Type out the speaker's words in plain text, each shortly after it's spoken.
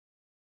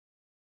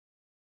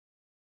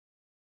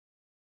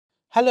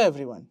Hello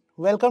everyone,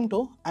 welcome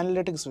to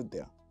Analytics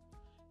Vidhya.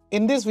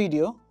 In this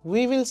video,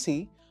 we will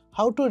see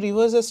how to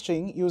reverse a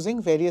string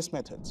using various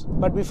methods.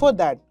 But before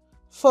that,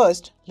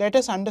 first let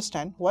us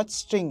understand what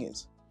string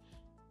is.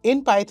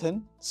 In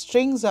Python,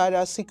 strings are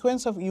a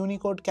sequence of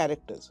Unicode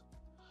characters.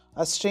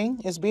 A string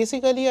is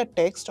basically a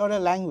text or a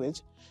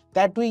language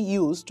that we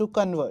use to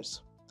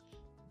converse.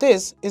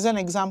 This is an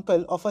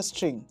example of a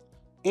string,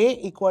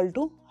 a equal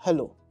to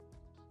hello.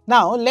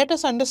 Now let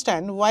us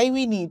understand why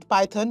we need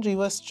Python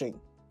reverse string.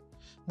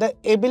 The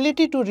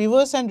ability to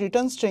reverse and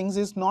return strings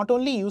is not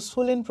only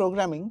useful in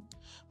programming,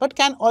 but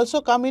can also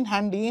come in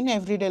handy in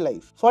everyday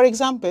life. For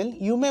example,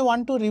 you may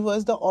want to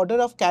reverse the order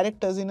of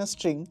characters in a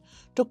string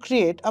to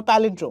create a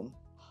palindrome,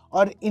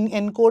 or in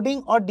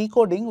encoding or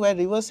decoding where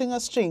reversing a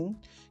string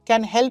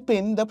can help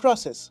in the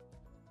process.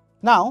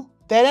 Now,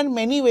 there are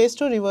many ways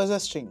to reverse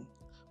a string,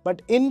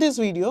 but in this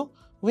video,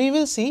 we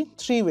will see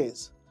 3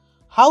 ways.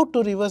 How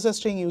to reverse a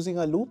string using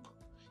a loop,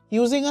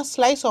 using a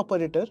slice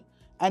operator,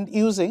 and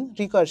using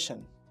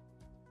recursion.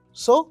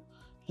 So,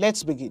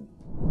 let's begin.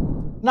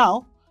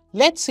 Now,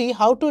 let's see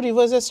how to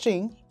reverse a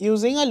string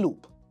using a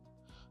loop.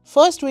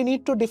 First, we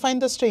need to define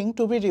the string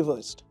to be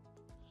reversed.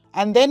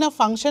 And then a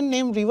function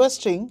named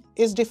reverseString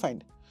is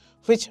defined,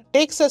 which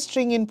takes a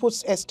string input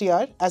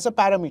str as a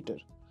parameter.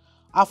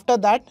 After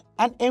that,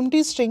 an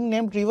empty string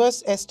named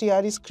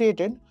reverseStr is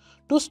created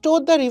to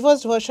store the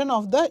reversed version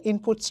of the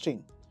input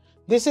string.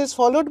 This is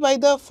followed by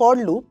the for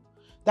loop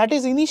that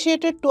is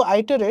initiated to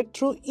iterate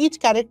through each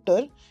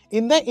character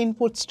in the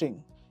input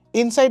string.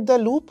 Inside the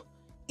loop,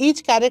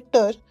 each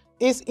character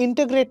is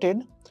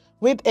integrated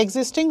with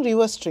existing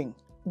reverse string.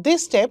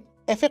 This step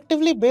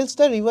effectively builds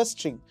the reverse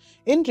string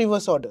in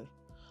reverse order.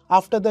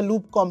 After the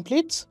loop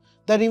completes,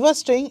 the reverse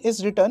string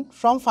is returned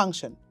from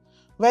function.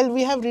 Well,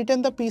 we have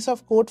written the piece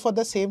of code for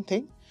the same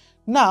thing.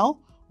 Now,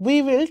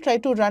 we will try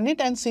to run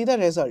it and see the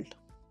result.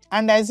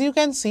 And as you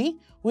can see,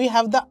 we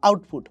have the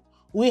output.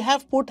 We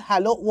have put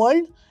hello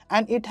world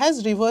and it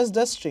has reversed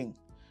the string.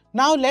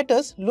 Now let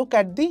us look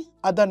at the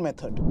other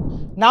method.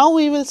 Now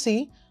we will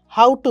see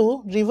how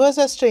to reverse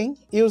a string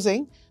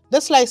using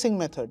the slicing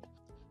method.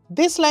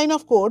 This line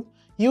of code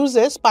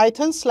uses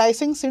Python's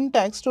slicing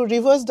syntax to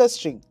reverse the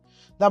string.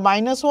 The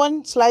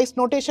 -1 slice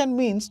notation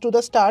means to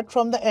the start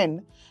from the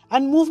end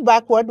and move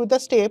backward with a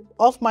step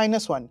of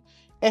 -1,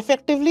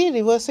 effectively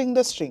reversing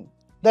the string.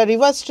 The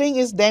reverse string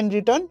is then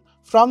returned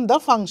from the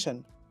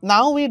function.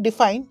 Now we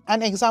define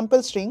an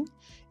example string,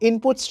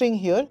 input string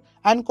here,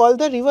 and call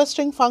the reverse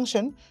string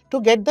function to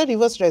get the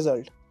reverse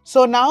result.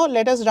 So now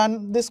let us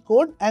run this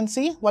code and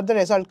see what the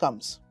result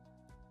comes.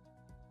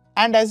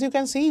 And as you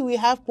can see, we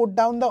have put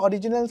down the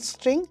original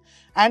string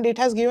and it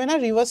has given a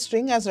reverse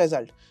string as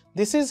result.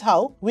 This is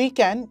how we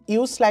can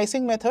use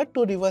slicing method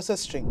to reverse a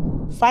string.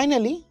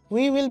 Finally,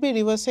 we will be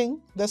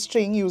reversing the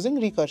string using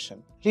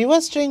recursion.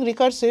 Reverse string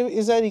recursive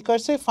is a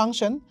recursive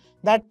function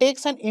that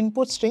takes an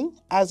input string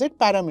as its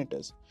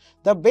parameters.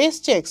 The base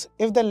checks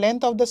if the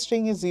length of the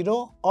string is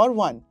 0 or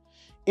 1.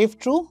 If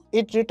true,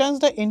 it returns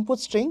the input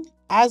string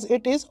as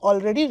it is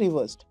already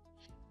reversed.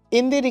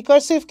 In the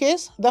recursive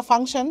case, the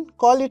function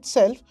calls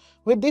itself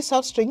with the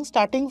substring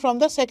starting from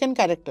the second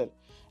character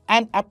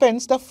and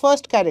appends the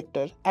first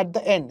character at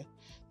the end.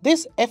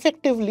 This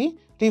effectively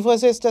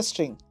reverses the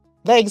string.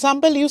 The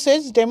example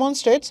usage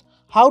demonstrates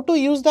how to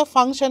use the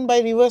function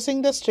by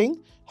reversing the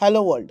string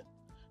hello world.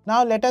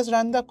 Now let us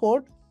run the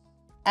code.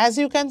 As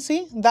you can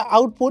see, the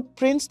output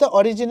prints the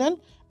original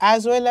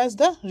as well as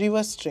the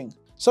reverse string.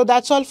 So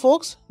that's all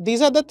folks.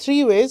 These are the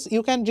 3 ways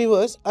you can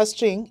reverse a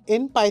string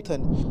in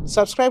Python.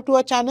 Subscribe to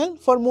our channel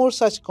for more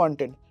such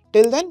content.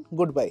 Till then,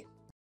 goodbye.